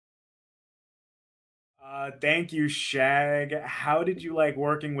Thank you, Shag. How did you like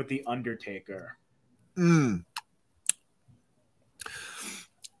working with the Undertaker? Mm.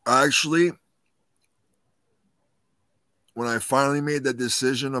 Actually, when I finally made that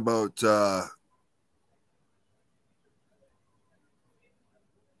decision about,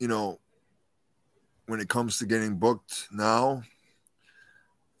 you know, when it comes to getting booked now,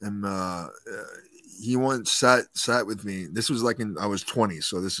 and he once sat with me. This was like I was 20,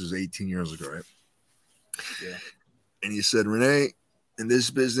 so this is 18 years ago, right? Yeah. And he said, Rene, in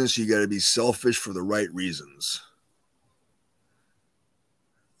this business, you got to be selfish for the right reasons.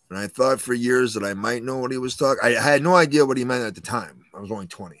 And I thought for years that I might know what he was talking. I had no idea what he meant at the time. I was only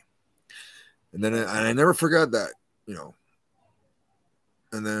 20. And then I never forgot that, you know.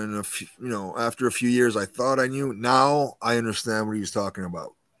 And then, after a few years, I thought I knew. Now I understand what he was talking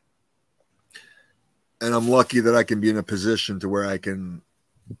about. And I'm lucky that I can be in a position to where I can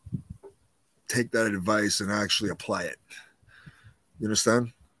take that advice and actually apply it. You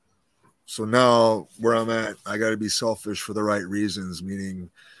understand? So now where I'm at, I got to be selfish for the right reasons, meaning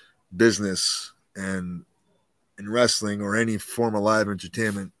business and in wrestling or any form of live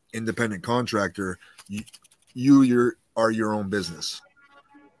entertainment, independent contractor, you are your own business.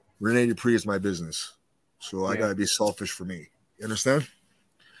 Rene Dupree is my business. So I got to be selfish for me. You understand?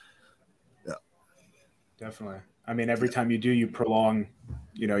 Yeah. Definitely. I mean, every time you do, you prolong,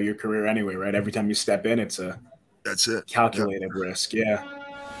 your career anyway, right? Every time you step in, it's a That's it. calculated risk. Yeah.